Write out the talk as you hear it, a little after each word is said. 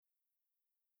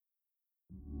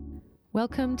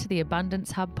Welcome to the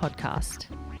Abundance Hub podcast.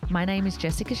 My name is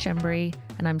Jessica Shembry,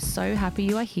 and I'm so happy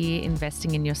you are here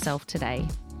investing in yourself today.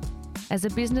 As a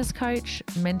business coach,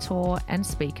 mentor, and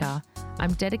speaker,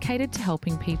 I'm dedicated to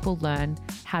helping people learn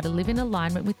how to live in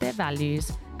alignment with their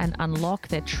values and unlock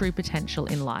their true potential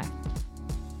in life.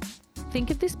 Think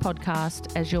of this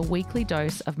podcast as your weekly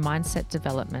dose of mindset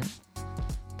development.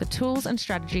 The tools and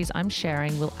strategies I'm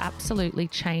sharing will absolutely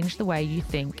change the way you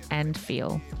think and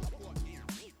feel.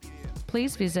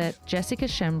 Please visit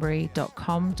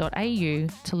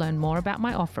jessicashembry.com.au to learn more about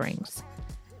my offerings.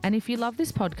 And if you love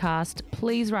this podcast,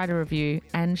 please write a review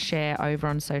and share over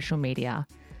on social media.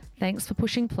 Thanks for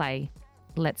pushing play.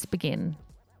 Let's begin.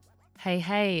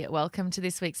 Hey, welcome to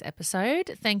this week's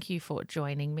episode. Thank you for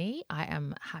joining me. I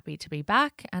am happy to be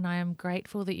back and I am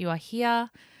grateful that you are here.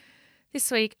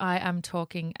 This week I am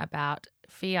talking about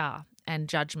fear and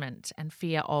judgment and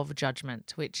fear of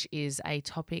judgment, which is a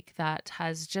topic that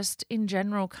has just in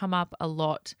general come up a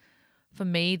lot for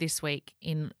me this week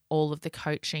in all of the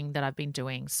coaching that I've been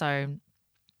doing. So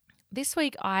this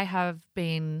week I have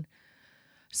been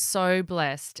so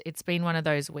blessed. It's been one of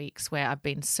those weeks where I've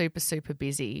been super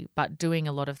busy, but doing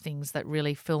a lot of things that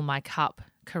really fill my cup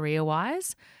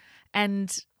career-wise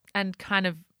and kind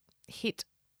of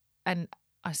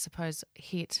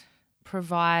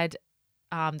provide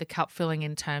the cup filling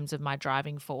in terms of my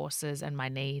driving forces and my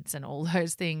needs and all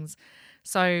those things.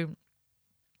 So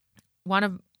one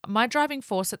of my driving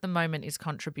force at the moment is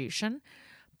contribution,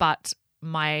 but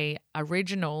my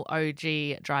original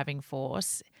OG driving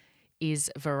force is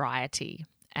variety.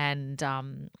 And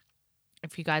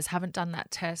if you guys haven't done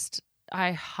that test,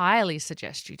 I highly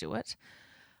suggest you do it.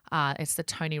 It's the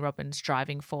Tony Robbins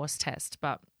driving force test.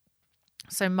 But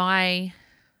so my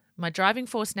driving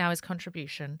force now is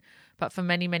contribution, but for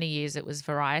many years it was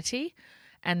variety.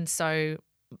 And so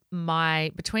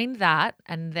between that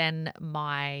and then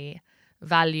my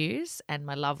values and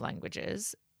my love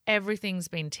languages, everything's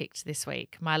been ticked this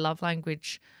week. My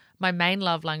main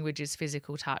love language is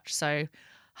physical touch. So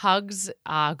hugs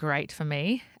are great for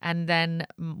me. And then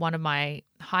one of my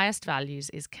highest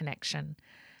values is connection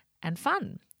and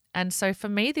fun. And so for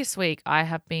me this week, I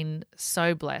have been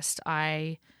so blessed.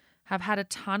 I have had a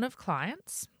ton of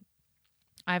clients.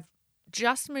 I've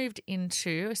just moved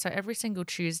into, so every single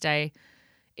Tuesday,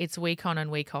 it's week on and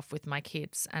week off with my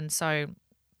kids. And so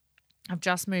I've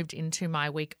just moved into my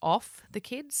week off the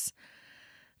kids,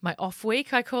 my off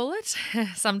week, I call it.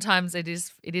 Sometimes it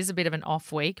is a bit of an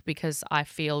off week because I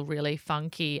feel really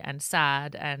funky and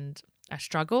sad and I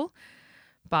struggle.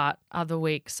 But other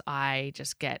weeks I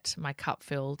just get my cup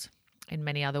filled in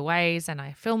many other ways and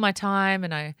I fill my time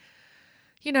and I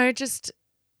just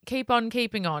keep on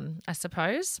keeping on, I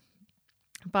suppose.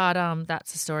 But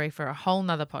that's a story for a whole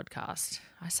nother podcast.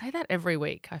 I say that every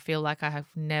week. I feel like I have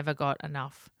never got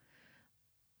enough.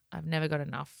 I've never got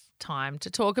enough time to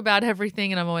talk about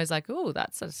everything. And I'm always like, oh,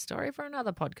 that's a story for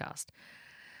another podcast.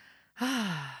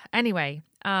 Anyway,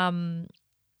 so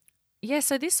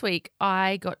this week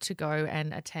I got to go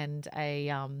and attend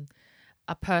a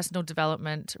personal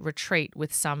development retreat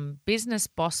with some business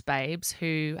boss babes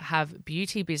who have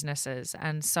beauty businesses.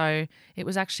 And so it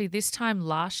was actually this time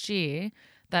last year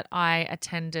that I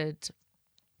attended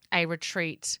a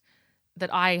retreat,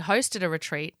 that I hosted a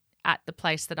retreat at the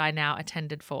place that I now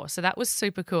attended for. So that was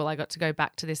super cool. I got to go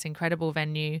back to this incredible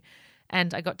venue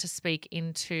and I got to speak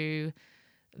into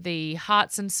the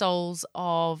hearts and souls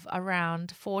of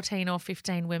around 14 or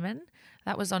 15 women.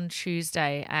 That was on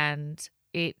Tuesday and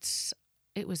it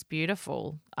was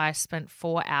beautiful. I spent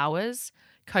 4 hours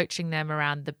coaching them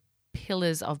around the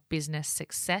pillars of business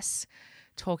success,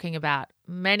 talking about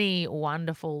many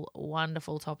wonderful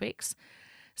topics,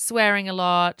 swearing a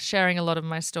lot, sharing a lot of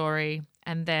my story,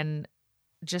 and then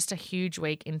just a huge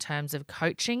week in terms of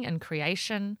coaching and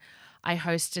creation. I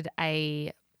hosted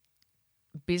a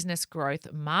business growth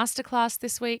masterclass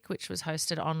this week, which was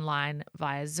hosted online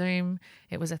via Zoom.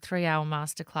 It was a 3-hour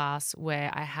masterclass where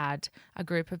I had a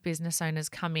group of business owners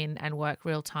come in and work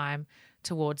real time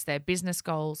towards their business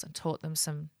goals and taught them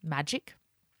some magic.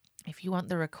 If you want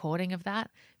the recording of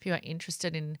that, if you are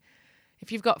interested in,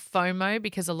 if you've got FOMO,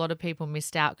 because a lot of people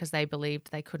missed out because they believed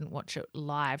they couldn't watch it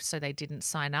live, so they didn't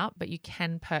sign up, but you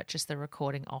can purchase the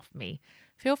recording off me.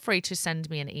 Feel free to send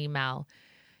me an email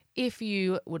if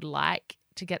you would like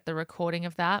to get the recording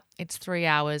of that. It's 3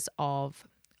 hours of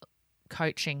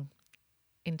coaching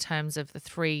in terms of the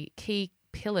 3 key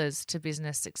pillars to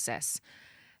business success.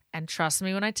 And trust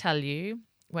me when I tell you,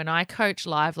 when I coach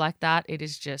live like that, it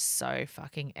is just so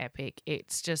fucking epic.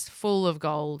 It's just full of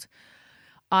gold.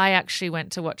 I actually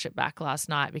went to watch it back last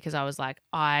night because I was like,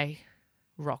 I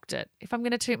rocked it. If I'm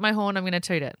going to toot my horn, I'm going to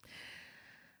toot it.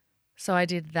 So I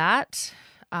did that.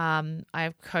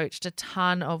 I've coached a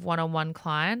ton of one-on-one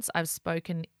clients. I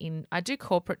do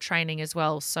corporate training as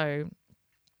well. So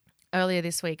earlier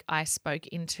this week, I spoke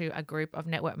into a group of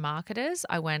network marketers.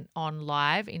 I went on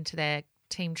live into their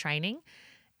team training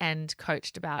and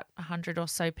coached about 100 or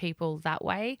so people that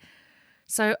way.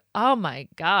 So, oh my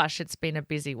gosh, it's been a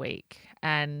busy week.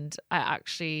 And I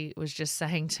actually was just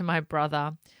saying to my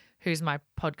brother, who's my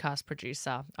podcast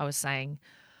producer, I was saying,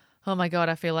 oh my God,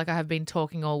 I feel like I have been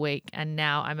talking all week. And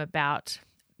now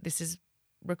this is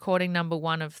recording number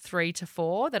 1 of 3 to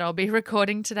 4 that I'll be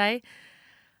recording today.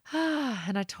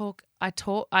 And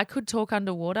I could talk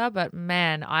underwater, but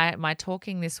man, my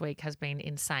talking this week has been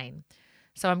insane.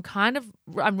 So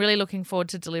I'm really looking forward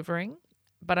to delivering,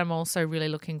 but I'm also really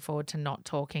looking forward to not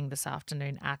talking this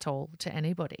afternoon at all to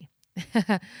anybody.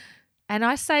 And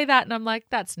I say that and I'm like,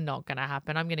 that's not going to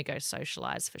happen. I'm going to go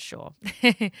socialize for sure.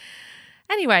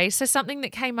 Anyway, so something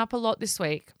that came up a lot this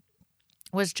week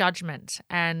was judgment.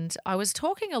 And I was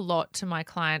talking a lot to my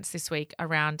clients this week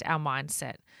around our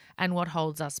mindset and what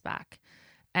holds us back.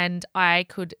 And I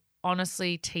could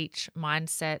honestly teach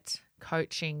mindset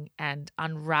coaching and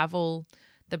unravel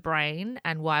the brain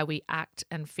and why we act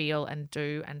and feel and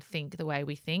do and think the way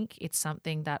we think. It's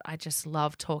something that I just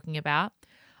love talking about.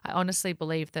 I honestly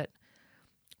believe that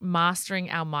mastering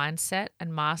our mindset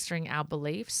and mastering our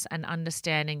beliefs and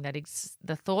understanding that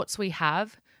the thoughts we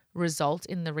have result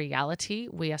in the reality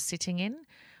we are sitting in,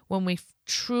 when we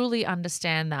truly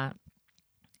understand that,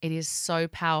 it is so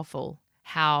powerful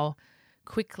how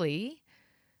quickly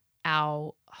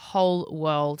our whole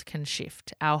world can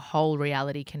shift, our whole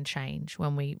reality can change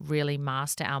when we really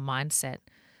master our mindset.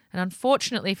 And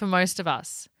unfortunately for most of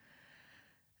us,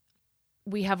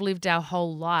 we have lived our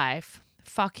whole life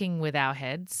fucking with our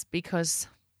heads because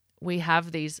we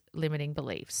have these limiting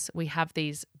beliefs. We have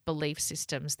these belief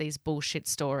systems, these bullshit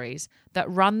stories that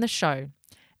run the show,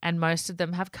 and most of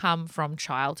them have come from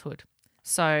childhood.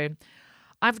 So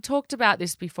I've talked about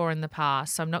this before in the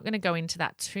past, so I'm not going to go into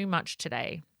that too much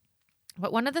today.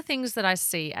 But one of the things that I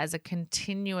see as a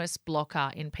continuous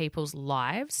blocker in people's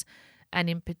lives, and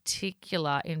in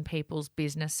particular in people's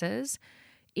businesses,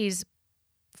 is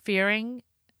fearing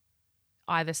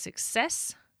either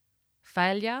success,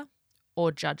 failure,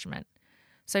 or judgment.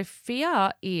 So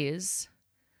fear is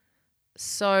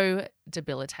so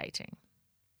debilitating.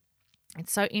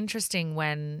 It's so interesting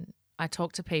when I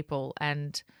talk to people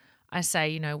and I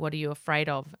say, what are you afraid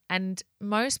of? And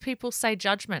most people say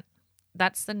judgment.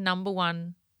 That's the number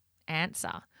one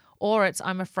answer. Or it's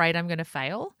I'm afraid I'm going to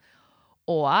fail.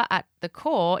 Or at the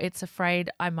core, it's afraid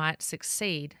I might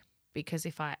succeed because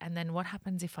and then what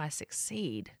happens if I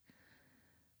succeed?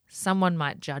 Someone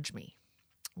might judge me.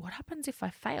 What happens if I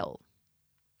fail?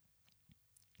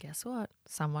 Guess what?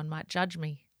 Someone might judge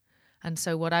me. And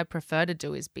so what I prefer to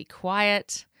do is be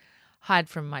quiet, hide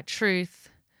from my truth,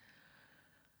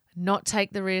 not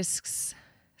take the risks,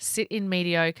 sit in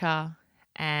mediocre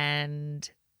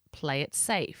and play it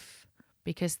safe,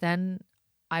 because then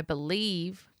I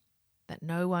believe that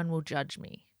no one will judge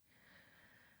me.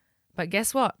 But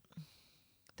guess what?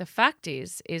 The fact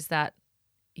is that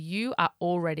you are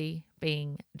already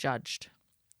being judged.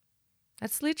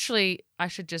 That's literally, I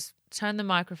should just turn the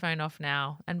microphone off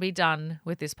now and be done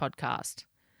with this podcast.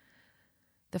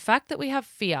 The fact that we have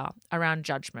fear around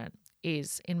judgment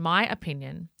is, in my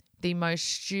opinion, the most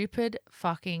stupid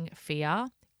fucking fear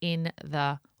in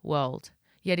the world.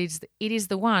 Yet it is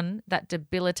the one that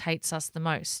debilitates us the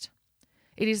most.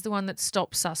 It is the one that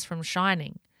stops us from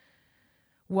shining.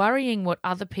 Worrying what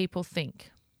other people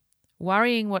think.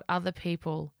 Worrying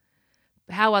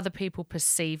how other people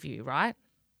perceive you, right?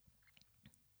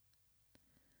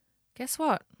 Guess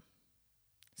what?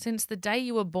 Since the day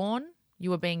you were born,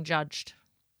 you were being judged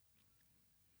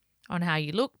on how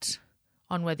you looked,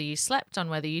 on whether you slept, on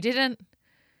whether you didn't,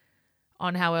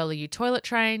 on how early you toilet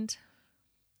trained,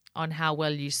 on how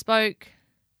well you spoke.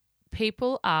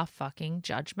 People are fucking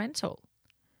judgmental.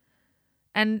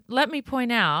 And let me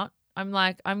point out, I'm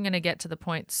going to get to the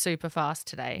point super fast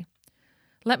today.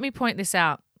 Let me point this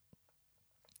out.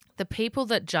 The people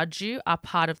that judge you are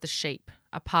part of the sheep,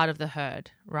 are part of the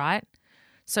herd, right?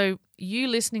 So you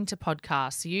listening to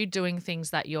podcasts, you doing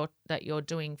things that you're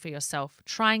doing for yourself,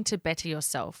 trying to better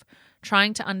yourself,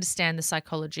 trying to understand the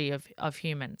psychology of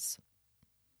humans.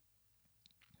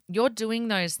 You're doing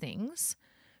those things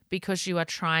because you are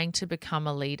trying to become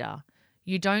a leader.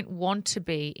 You don't want to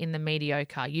be in the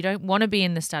mediocre. You don't want to be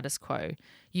in the status quo.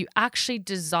 You actually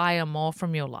desire more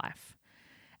from your life.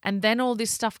 And then all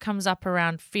this stuff comes up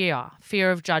around fear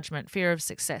of judgment, fear of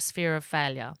success, fear of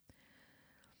failure.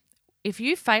 if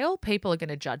you fail, people are going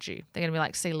to judge you. They're going to be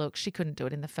like, see, look, she couldn't do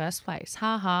it in the first place.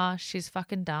 Ha ha, she's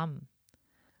fucking dumb.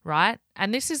 Right?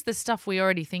 And this is the stuff we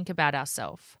already think about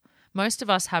ourselves. Most of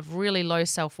us have really low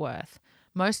self-worth.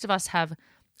 Most of us have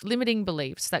limiting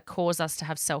beliefs that cause us to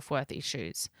have self-worth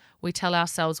issues. We tell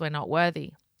ourselves we're not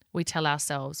worthy. We tell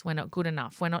ourselves we're not good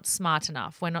enough. We're not smart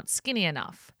enough. We're not skinny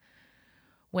enough.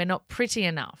 We're not pretty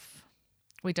enough.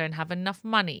 We don't have enough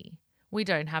money. We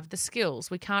don't have the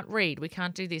skills. We can't read. We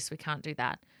can't do this. We can't do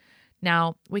that.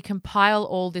 Now, we compile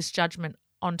all this judgment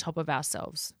on top of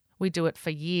ourselves. We do it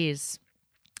for years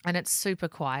and it's super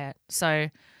quiet. So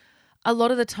a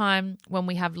lot of the time when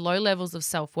we have low levels of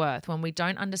self-worth, when we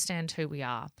don't understand who we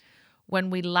are, when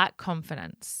we lack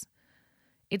confidence,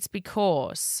 it's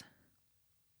because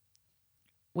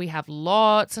we have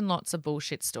lots and lots of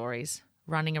bullshit stories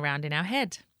running around in our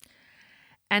head.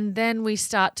 And then we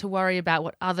start to worry about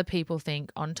what other people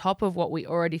think on top of what we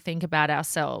already think about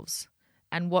ourselves.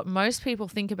 And what most people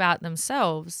think about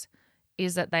themselves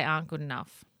is that they aren't good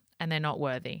enough and they're not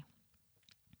worthy.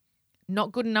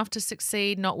 Not good enough to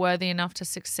succeed, not worthy enough to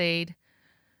succeed,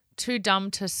 too dumb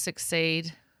to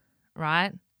succeed,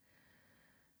 right?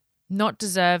 Not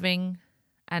deserving.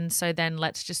 And so then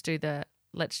let's just do the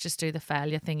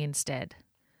failure thing instead.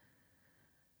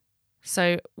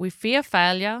 So we fear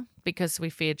failure because we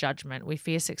fear judgment. We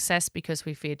fear success because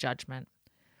we fear judgment.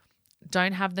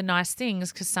 Don't have the nice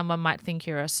things because someone might think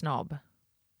you're a snob.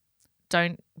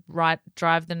 Don't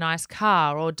drive the nice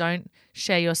car, or don't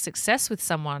share your success with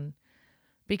someone,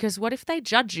 because what if they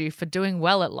judge you for doing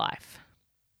well at life?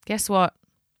 Guess what?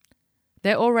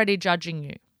 They're already judging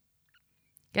you.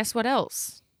 Guess what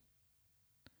else?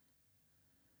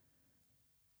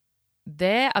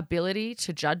 Their ability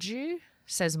to judge you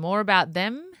says more about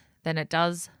them than it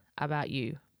does about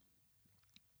you.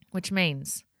 Which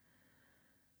means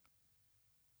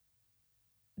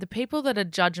the people that are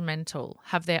judgmental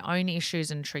have their own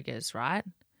issues and triggers, right?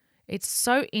 It's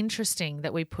so interesting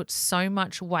that we put so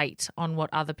much weight on what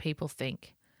other people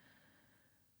think.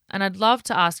 And I'd love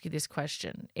to ask you this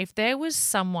question. If there was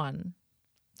someone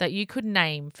that you could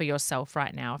name for yourself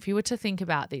right now, if you were to think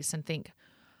about this and think,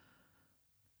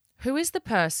 who is the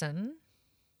person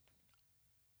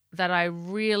that I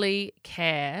really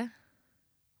care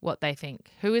what they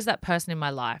think? Who is that person in my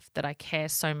life that I care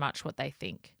so much what they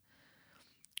think?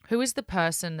 Who is the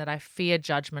person that I fear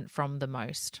judgment from the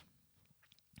most?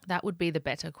 That would be the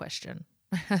better question.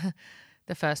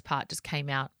 The first part just came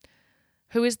out.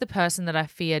 Who is the person that I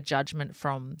fear judgment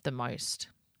from the most?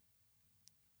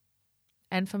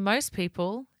 And for most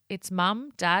people, it's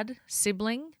mum, dad,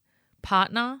 sibling,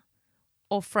 partner,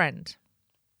 or friend.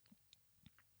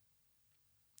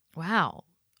 Wow.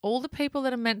 All the people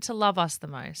that are meant to love us the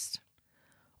most.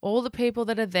 All the people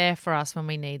that are there for us when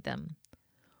we need them.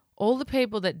 All the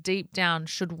people that deep down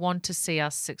should want to see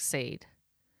us succeed.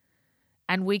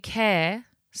 And we care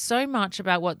so much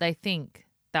about what they think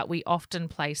that we often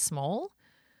play small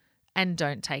and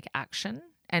don't take action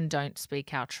and don't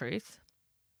speak our truth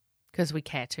because we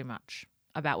care too much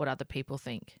about what other people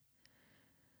think.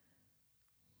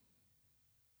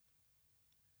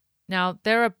 Now,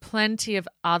 there are plenty of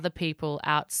other people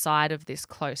outside of this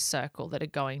close circle that are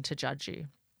going to judge you.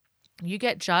 You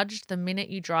get judged the minute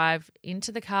you drive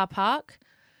into the car park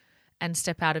and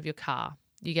step out of your car.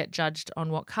 You get judged on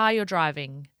what car you're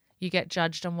driving. You get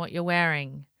judged on what you're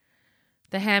wearing,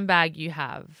 the handbag you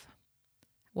have,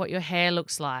 what your hair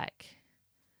looks like,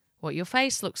 what your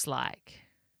face looks like.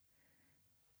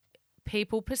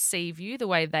 People perceive you the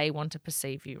way they want to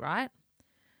perceive you, right?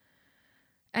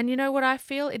 And you know what I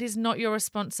feel? It is not your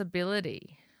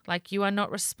responsibility. Like, you are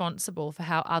not responsible for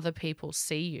how other people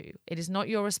see you. It is not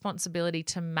your responsibility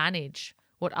to manage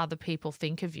what other people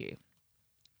think of you.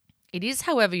 It is,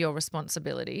 however, your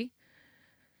responsibility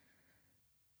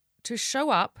to show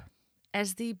up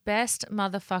as the best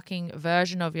motherfucking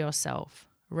version of yourself,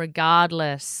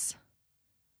 regardless.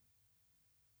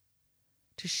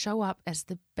 To show up as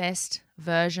the best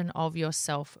version of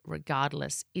yourself,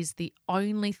 regardless, is the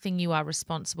only thing you are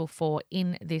responsible for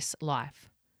in this life.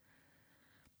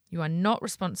 You are not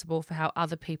responsible for how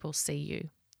other people see you.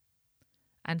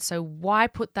 And so why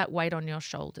put that weight on your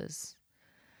shoulders?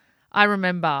 I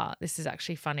remember, this is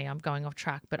actually funny, I'm going off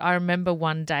track, but I remember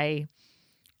one day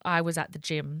I was at the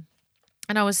gym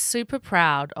and I was super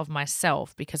proud of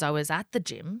myself because I was at the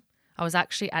gym. I was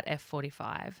actually at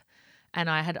F45 and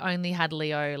I had only had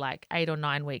Leo like 8 or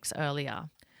 9 weeks earlier.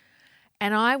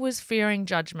 And I was fearing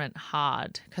judgment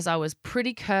hard because I was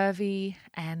pretty curvy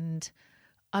and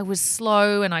I was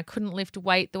slow and I couldn't lift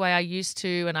weight the way I used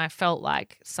to. And I felt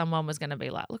like someone was going to be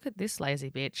like, look at this lazy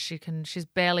bitch. She's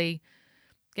barely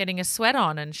getting a sweat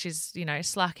on and she's,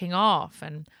 slacking off.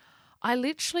 And I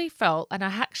literally felt, and I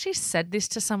actually said this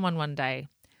to someone one day,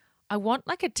 I want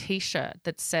like a t-shirt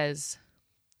that says,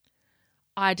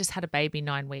 I just had a baby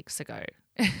 9 weeks ago.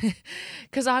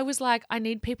 Because I was like, I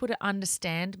need people to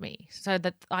understand me so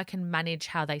that I can manage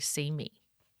how they see me,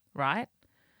 right?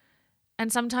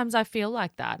 And sometimes I feel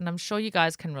like that, and I'm sure you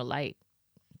guys can relate.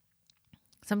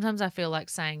 Sometimes I feel like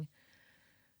saying,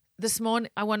 this morning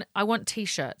I want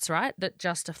t-shirts, right, that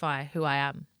justify who I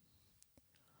am.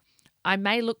 I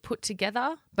may look put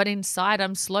together, but inside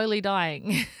I'm slowly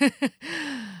dying.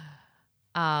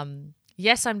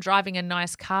 Yes, I'm driving a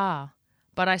nice car,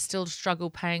 but I still struggle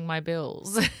paying my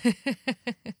bills.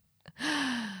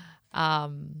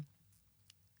 On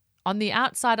the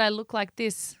outside, I look like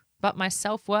this, but my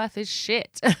self-worth is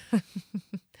shit.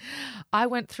 I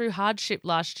went through hardship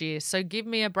last year, so give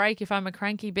me a break if I'm a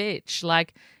cranky bitch.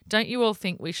 Like, don't you all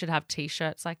think we should have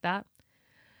t-shirts like that?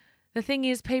 The thing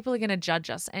is, people are going to judge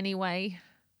us anyway,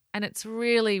 and it's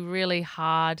really, really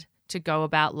hard to go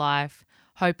about life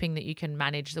hoping that you can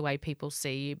manage the way people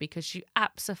see you, because you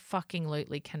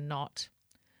abso-fucking-lutely cannot.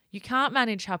 You can't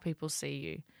manage how people see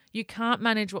you. You can't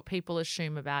manage what people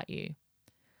assume about you.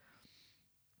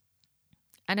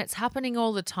 And it's happening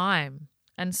all the time.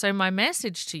 And so my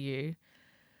message to you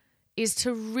is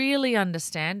to really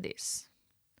understand this.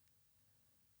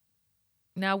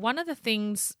 Now, one of the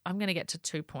things, I'm going to get to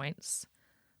 2 points,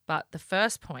 but the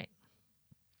first point,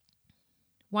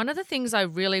 one of the things I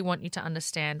really want you to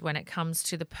understand when it comes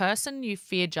to the person you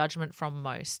fear judgment from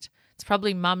most, it's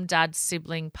probably mum, dad,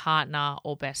 sibling, partner,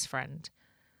 or best friend.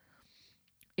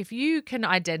 If you can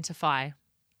identify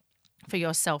for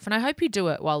yourself, and I hope you do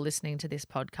it while listening to this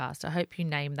podcast, I hope you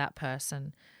name that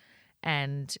person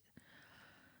and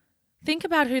think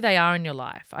about who they are in your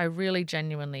life. I really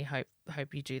genuinely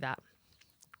hope you do that.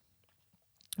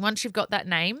 Once you've got that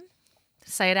name,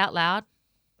 say it out loud.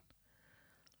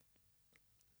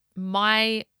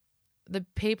 The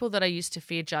people that I used to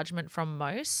fear judgment from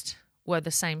most were the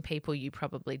same people you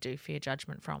probably do fear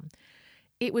judgment from.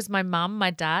 It was my mum, my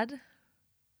dad,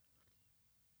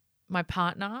 my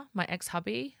partner, my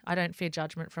ex-hubby. I don't fear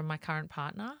judgment from my current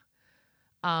partner,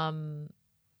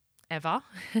 ever.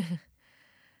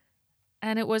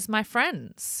 And it was my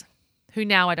friends, who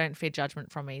now I don't fear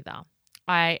judgment from either.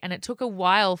 And it took a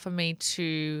while for me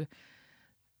to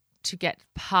get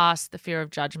past the fear of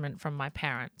judgment from my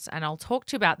parents. And I'll talk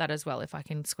to you about that as well if I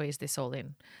can squeeze this all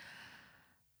in.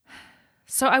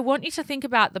 So I want you to think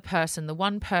about the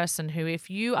one person who, if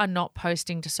you are not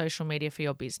posting to social media for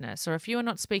your business, or if you are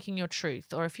not speaking your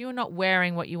truth, or if you are not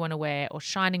wearing what you want to wear, or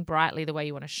shining brightly the way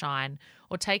you want to shine,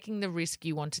 or taking the risk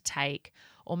you want to take,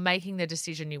 or making the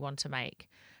decision you want to make.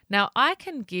 Now, I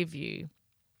can give you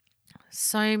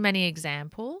so many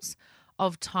examples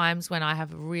of times when I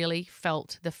have really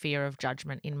felt the fear of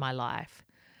judgment in my life.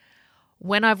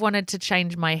 When I've wanted to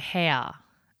change my hair,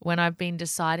 when I've been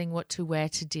deciding what to wear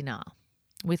to dinner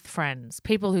with friends,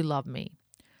 people who love me,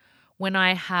 when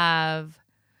I have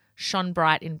shone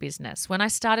bright in business, when I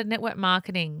started network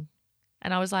marketing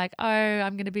and I was like, oh,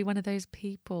 I'm going to be one of those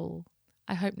people.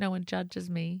 I hope no one judges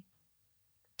me.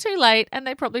 Too late, and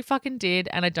they probably fucking did,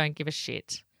 and I don't give a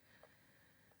shit.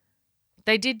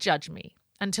 They did judge me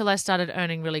until I started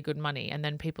earning really good money, and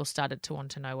then people started to want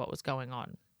to know what was going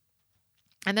on.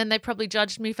 And then they probably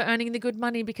judged me for earning the good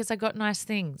money because I got nice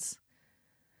things.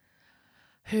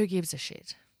 Who gives a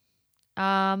shit?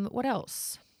 What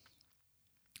else?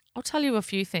 I'll tell you a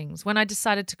few things. When I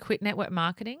decided to quit network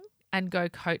marketing and go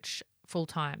coach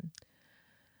full-time,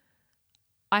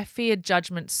 I feared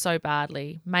judgment so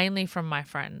badly, mainly from my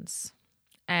friends.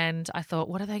 And I thought,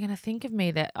 what are they going to think of me?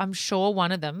 That I'm sure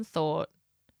one of them thought,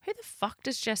 who the fuck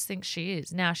does Jess think she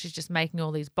is? Now she's just making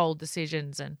all these bold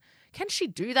decisions, and can she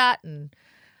do that? And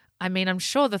I mean, I'm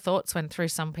sure the thoughts went through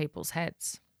some people's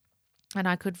heads, and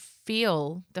I could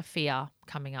feel the fear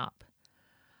coming up.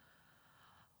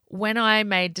 When I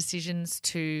made decisions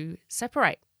to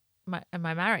separate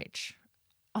my marriage,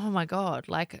 oh my God,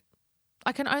 like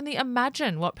I can only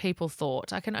imagine what people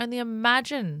thought. I can only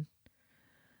imagine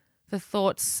the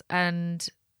thoughts and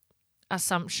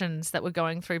assumptions that were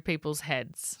going through people's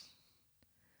heads.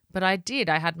 But I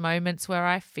had moments where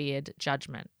I feared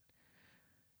judgment.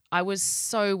 I was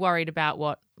so worried about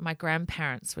what my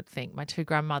grandparents would think, my 2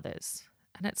 grandmothers.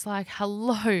 And it's like,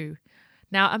 hello.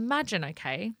 Now imagine,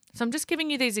 okay, so I'm just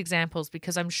giving you these examples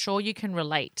because I'm sure you can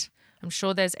relate. I'm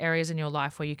sure there's areas in your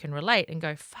life where you can relate and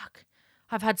go, fuck,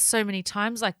 I've had so many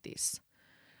times like this.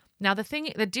 Now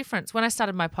the difference, when I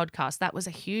started my podcast, that was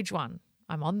a huge one.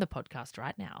 I'm on the podcast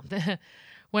right now.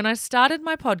 When I started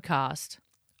my podcast,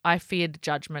 I feared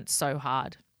judgment so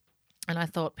hard. And I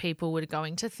thought people were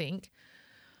going to think,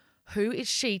 who is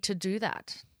she to do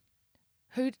that?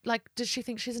 Does she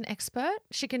think she's an expert?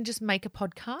 She can just make a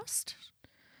podcast?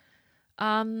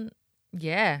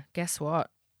 Yeah, guess what?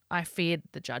 I feared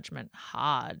the judgment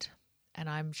hard, and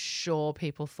I'm sure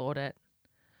people thought it.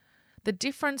 The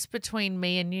difference between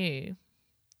me and you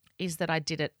is that I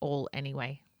did it all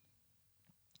anyway.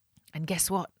 And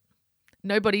guess what?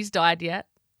 Nobody's died yet.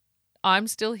 I'm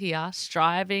still here,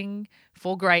 striving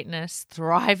for greatness,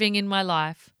 thriving in my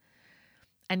life,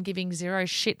 and giving zero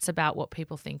shits about what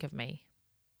people think of me.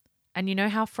 And you know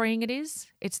how freeing it is?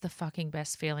 It's the fucking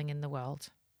best feeling in the world.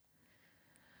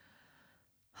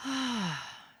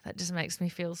 That just makes me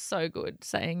feel so good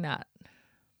saying that.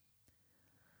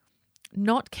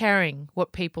 Not caring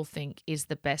what people think is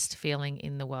the best feeling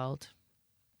in the world.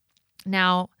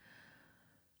 Now,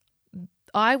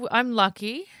 I'm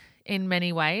lucky in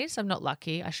many ways. I'm not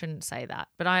lucky, I shouldn't say that.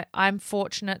 But I'm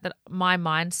fortunate that my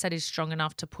mindset is strong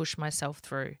enough to push myself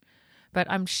through. But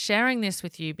I'm sharing this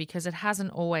with you because it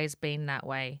hasn't always been that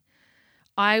way.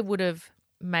 I would have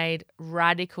made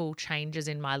radical changes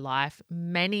in my life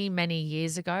many, many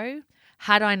years ago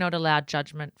had I not allowed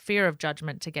fear of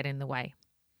judgment to get in the way.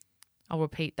 I'll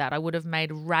repeat that. I would have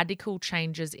made radical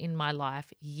changes in my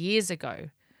life years ago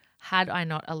had I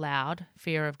not allowed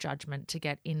fear of judgment to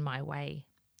get in my way.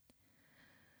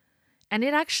 And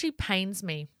it actually pains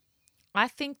me. I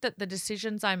think that the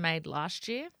decisions I made last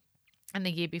year and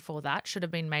the year before that should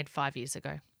have been made 5 years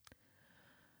ago.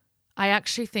 I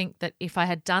actually think that if I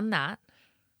had done that,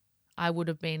 I would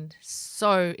have been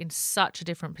in such a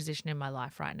different position in my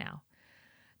life right now.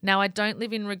 Now, I don't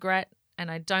live in regret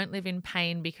and I don't live in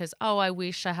pain because, I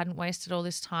wish I hadn't wasted all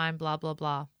this time, blah, blah,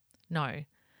 blah. No.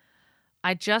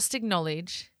 I just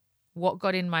acknowledge what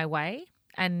got in my way,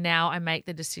 and now I make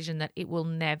the decision that it will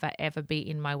never, ever be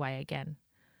in my way again.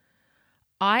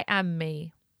 I am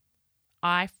me.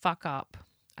 I fuck up.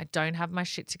 I don't have my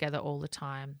shit together all the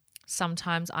time.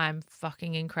 Sometimes I'm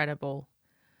fucking incredible.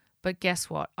 But guess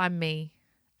what? I'm me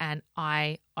and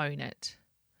I own it.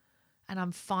 And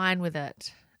I'm fine with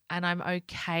it. And I'm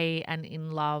okay and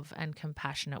in love and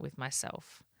compassionate with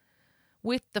myself.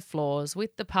 With the flaws,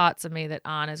 with the parts of me that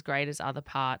aren't as great as other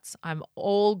parts. I'm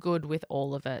all good with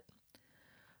all of it.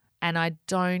 And I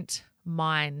don't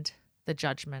mind the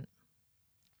judgment.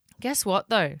 Guess what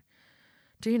though?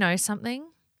 Do you know something?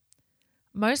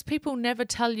 Most people never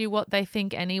tell you what they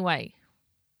think anyway.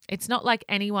 It's not like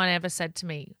anyone ever said to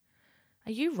me,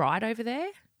 "Are you right over there?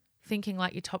 Thinking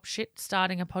like you're top shit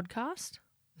starting a podcast?"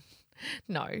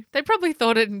 No, they probably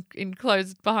thought it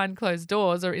behind closed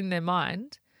doors or in their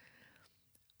mind.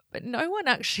 But no one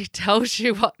actually tells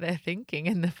you what they're thinking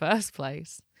in the first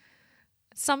place.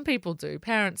 Some people do.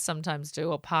 Parents sometimes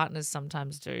do, or partners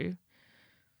sometimes do.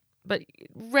 But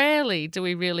rarely do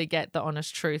we really get the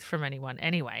honest truth from anyone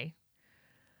anyway.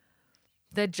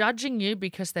 They're judging you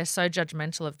because they're so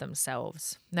judgmental of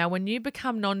themselves. Now, when you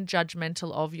become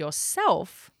non-judgmental of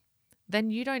yourself, then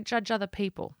you don't judge other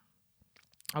people.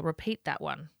 I'll repeat that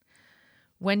one.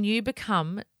 When you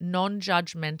become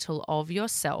non-judgmental of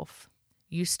yourself,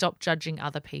 you stop judging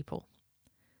other people.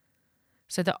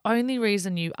 So the only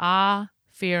reason you are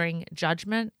fearing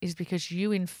judgment is because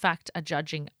you in fact are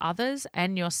judging others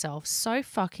and yourself so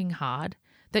fucking hard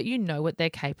that you know what they're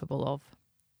capable of.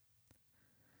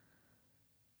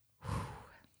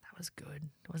 That was good,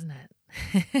 wasn't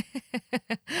it?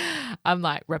 I'm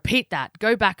like, repeat that.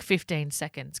 Go back 15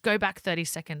 seconds. Go back 30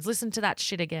 seconds. Listen to that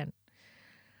shit again.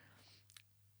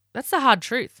 That's the hard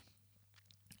truth.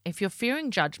 If you're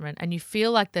fearing judgment and you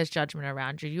feel like there's judgment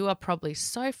around you, you are probably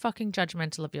so fucking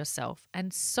judgmental of yourself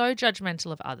and so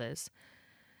judgmental of others.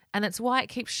 And that's why it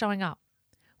keeps showing up.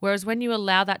 Whereas when you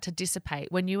allow that to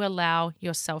dissipate, when you allow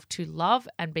yourself to love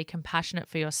and be compassionate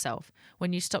for yourself,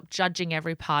 when you stop judging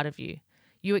every part of you,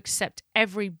 you accept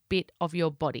every bit of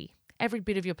your body, every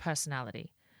bit of your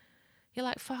personality. You're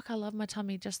like, fuck, I love my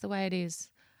tummy just the way it is.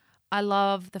 I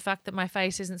love the fact that my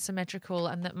face isn't symmetrical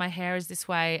and that my hair is this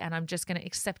way, and I'm just going to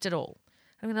accept it all.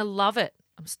 I'm going to love it.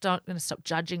 I'm going to stop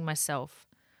judging myself.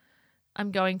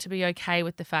 I'm going to be okay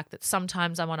with the fact that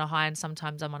sometimes I'm on a high and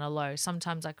sometimes I'm on a low.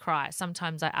 Sometimes I cry.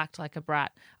 Sometimes I act like a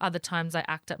brat. Other times I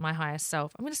act at my highest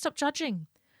self. I'm going to stop judging.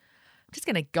 I'm just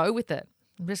going to go with it.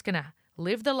 I'm just going to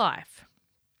live the life.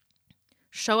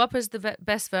 Show up as the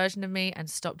best version of me and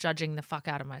stop judging the fuck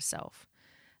out of myself.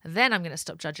 Then I'm going to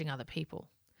stop judging other people.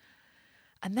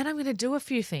 And then I'm going to do a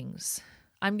few things.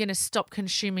 I'm going to stop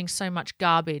consuming so much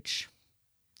garbage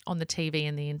on the TV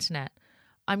and the internet.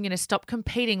 I'm going to stop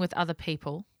competing with other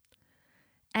people.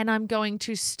 And I'm going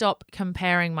to stop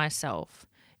comparing myself.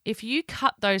 If you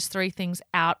cut those 3 things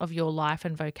out of your life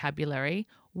and vocabulary,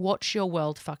 watch your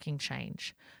world fucking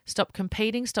change. Stop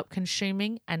competing, stop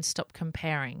consuming, and stop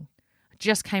comparing. I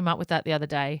just came up with that the other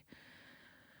day.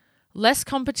 Less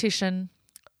competition,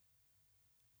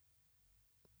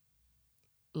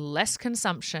 less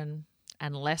consumption,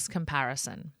 and less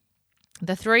comparison.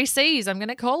 The 3 C's, I'm going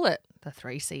to call it. The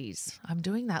 3 C's. I'm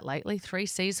doing that lately. 3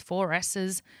 C's, 4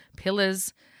 S's,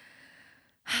 pillars,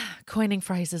 coining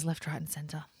phrases left, right, and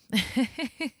center.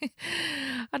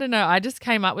 I don't know. I just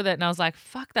came up with it and I was like,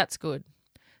 fuck, that's good.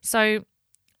 So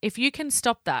if you can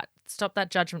stop that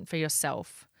judgment for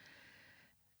yourself,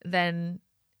 then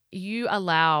you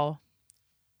allow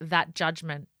that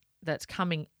judgment that's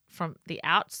coming from the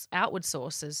outward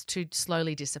sources to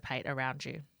slowly dissipate around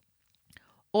you.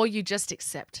 Or you just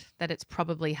accept that it's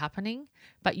probably happening,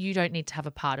 but you don't need to have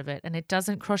a part of it. And it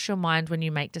doesn't cross your mind when you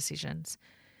make decisions.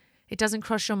 It doesn't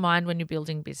cross your mind when you're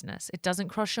building business. It doesn't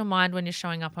cross your mind when you're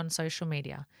showing up on social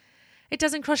media. It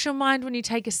doesn't cross your mind when you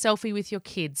take a selfie with your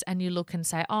kids and you look and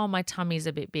say, oh, my tummy's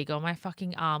a bit big or my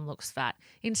fucking arm looks fat.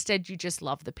 Instead, you just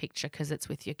love the picture because it's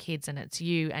with your kids and it's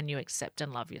you and you accept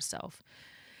and love yourself.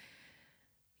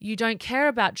 You don't care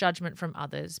about judgment from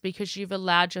others because you've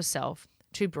allowed yourself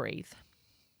to breathe.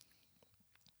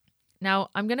 Now,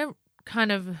 I'm going to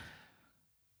kind of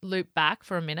loop back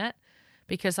for a minute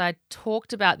because I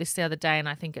talked about this the other day and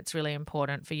I think it's really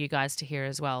important for you guys to hear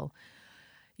as well.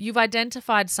 You've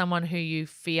identified someone who you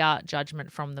fear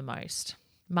judgment from the most.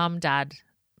 Mum, dad,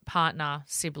 partner,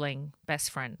 sibling,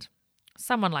 best friend,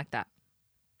 someone like that.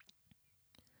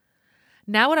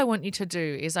 Now what I want you to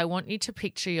do is I want you to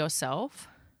picture yourself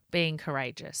being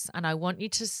courageous and I want you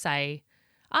to say,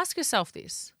 ask yourself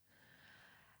this.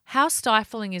 How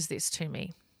stifling is this to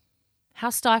me? How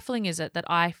stifling is it that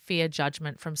I fear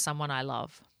judgment from someone I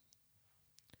love?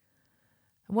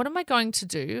 What am I going to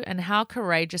do and how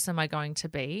courageous am I going to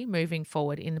be moving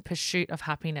forward in the pursuit of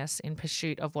happiness, in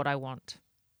pursuit of what I want?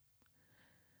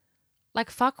 Like,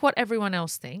 fuck what everyone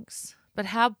else thinks, but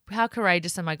how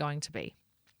courageous am I going to be?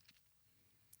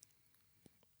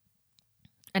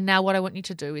 And now what I want you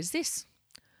to do is this.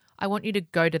 I want you to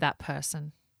go to that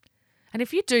person. And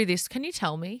if you do this, can you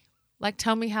tell me? Like,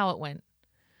 tell me how it went.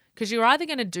 Because you're either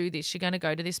going to do this, you're going to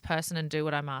go to this person and do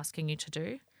what I'm asking you to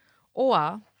do,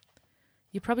 or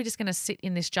you're probably just going to sit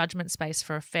in this judgment space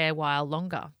for a fair while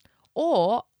longer.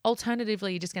 Or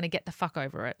alternatively, you're just going to get the fuck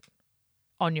over it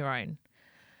on your own.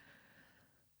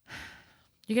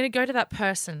 You're going to go to that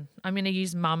person. I'm going to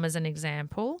use mum as an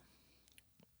example,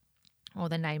 or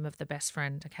the name of the best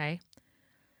friend, okay?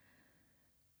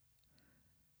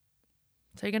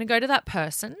 So you're going to go to that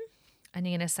person and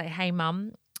you're going to say, hey,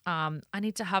 mum, I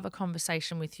need to have a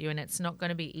conversation with you and it's not going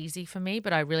to be easy for me,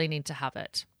 but I really need to have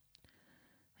it.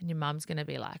 And your mum's going to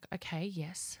be like, okay,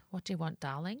 yes. What do you want,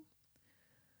 darling?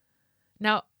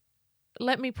 Now,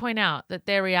 let me point out that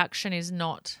their reaction is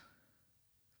not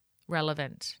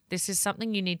relevant. This is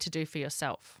something you need to do for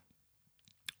yourself.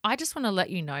 I just want to let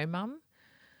you know, mum,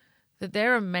 that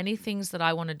there are many things that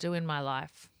I want to do in my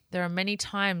life. There are many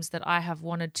times that I have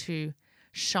wanted to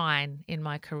shine in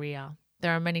my career.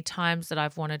 There are many times that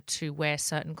I've wanted to wear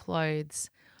certain clothes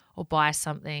or buy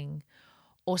something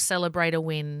or celebrate a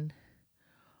win,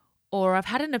 or I've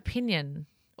had an opinion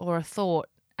or a thought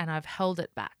and I've held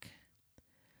it back.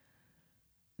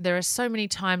 There are so many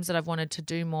times that I've wanted to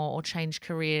do more or change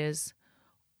careers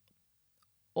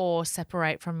or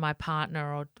separate from my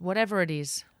partner or whatever it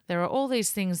is. There are all these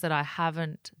things that I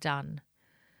haven't done.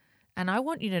 And I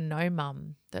want you to know,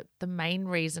 mum, that the main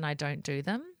reason I don't do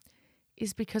them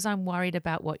is because I'm worried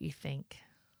about what you think.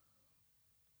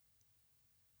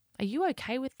 Are you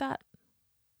okay with that?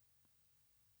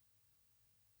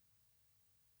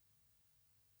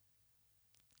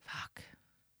 Fuck.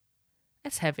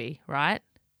 It's heavy, right?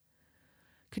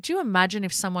 Could you imagine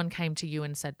if someone came to you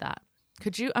and said that?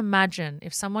 Could you imagine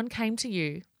if someone came to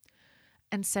you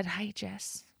and said, hey,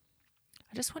 Jess,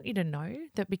 I just want you to know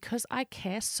that because I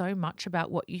care so much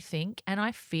about what you think and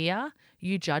I fear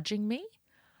you judging me,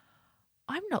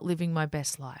 I'm not living my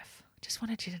best life. Just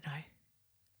wanted you to know.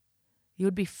 You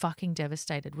would be fucking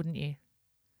devastated, wouldn't you?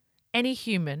 Any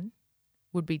human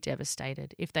would be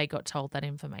devastated if they got told that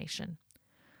information.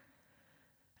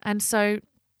 And so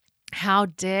how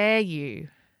dare you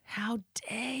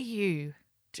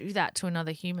do that to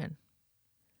another human?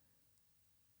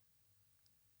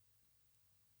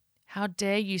 How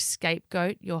dare you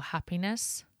scapegoat your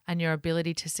happiness and your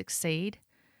ability to succeed,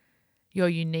 your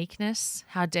uniqueness?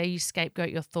 How dare you scapegoat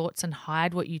your thoughts and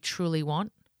hide what you truly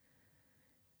want?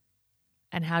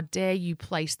 And how dare you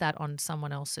place that on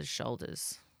someone else's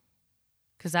shoulders?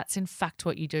 Because that's in fact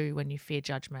what you do when you fear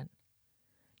judgment.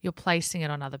 You're placing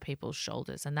it on other people's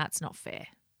shoulders, and that's not fair.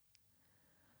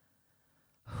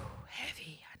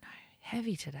 heavy. I know.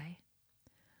 Heavy today.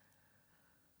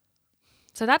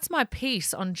 So that's my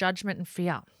piece on judgment and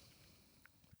fear.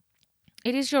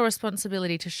 It is your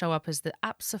responsibility to show up as the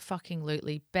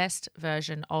abso-fucking-lutely best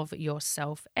version of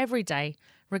yourself every day,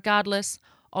 regardless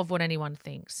of what anyone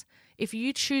thinks. If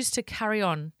you choose to carry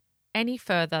on any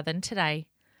further than today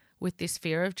with this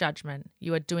fear of judgment,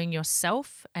 you are doing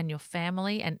yourself and your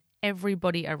family and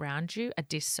everybody around you a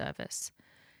disservice.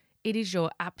 It is your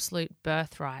absolute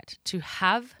birthright to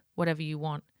have whatever you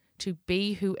want, to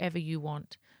be whoever you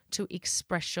want, to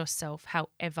express yourself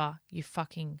however you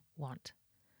fucking want.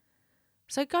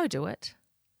 So go do it.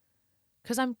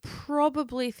 Because I'm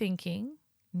probably thinking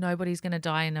nobody's going to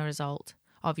die in a result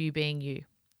of you being you.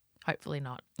 Hopefully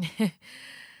not.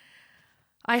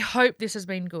 I hope this has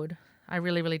been good. I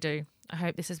really, really do. I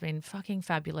hope this has been fucking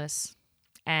fabulous.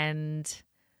 And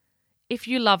if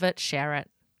you love it, share it.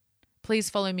 Please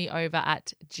follow me over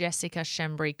at Jessica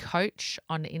Shembry Coach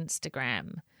on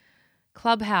Instagram.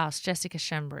 Clubhouse, Jessica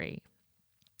Shembry.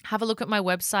 Have a look at my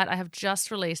website. I have just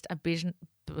released a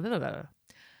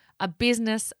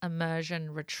business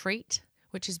immersion retreat,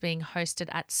 which is being hosted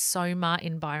at Soma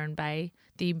in Byron Bay,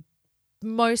 the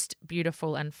most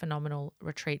beautiful and phenomenal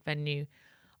retreat venue,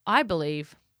 I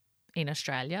believe, in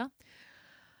Australia.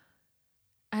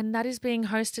 And that is being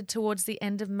hosted towards the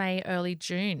end of May, early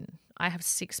June. I have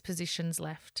 6 positions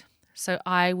left. So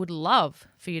I would love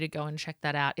for you to go and check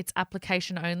that out. It's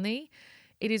application only.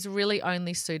 It is really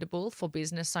only suitable for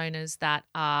business owners that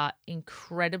are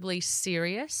incredibly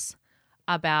serious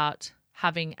about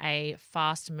having a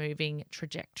fast-moving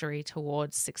trajectory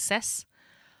towards success.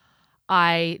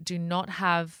 I do not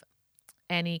have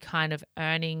any kind of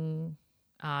earning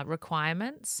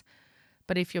requirements,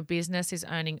 but if your business is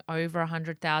earning over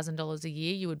 $100,000 a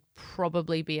year, you would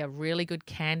probably be a really good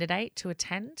candidate to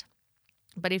attend.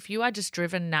 But if you are just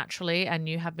driven naturally and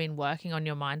you have been working on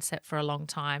your mindset for a long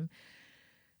time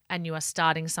and you are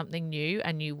starting something new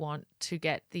and you want to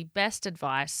get the best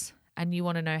advice and you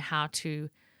want to know how to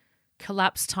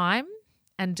collapse time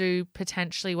and do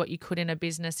potentially what you could in a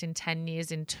business in 10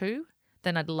 years in 2,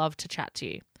 then I'd love to chat to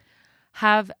you.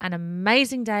 Have an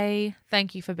amazing day.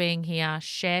 Thank you for being here.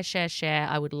 Share.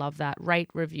 I would love that. Rate,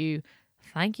 review.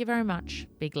 Thank you very much.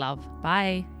 Big love.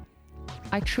 Bye.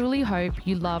 I truly hope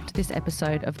you loved this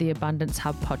episode of the Abundance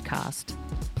Hub podcast.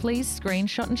 Please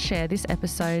screenshot and share this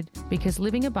episode because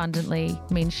living abundantly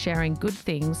means sharing good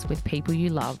things with people you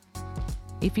love.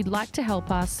 If you'd like to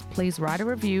help us, please write a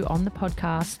review on the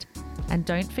podcast and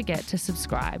don't forget to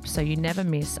subscribe so you never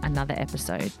miss another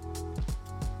episode.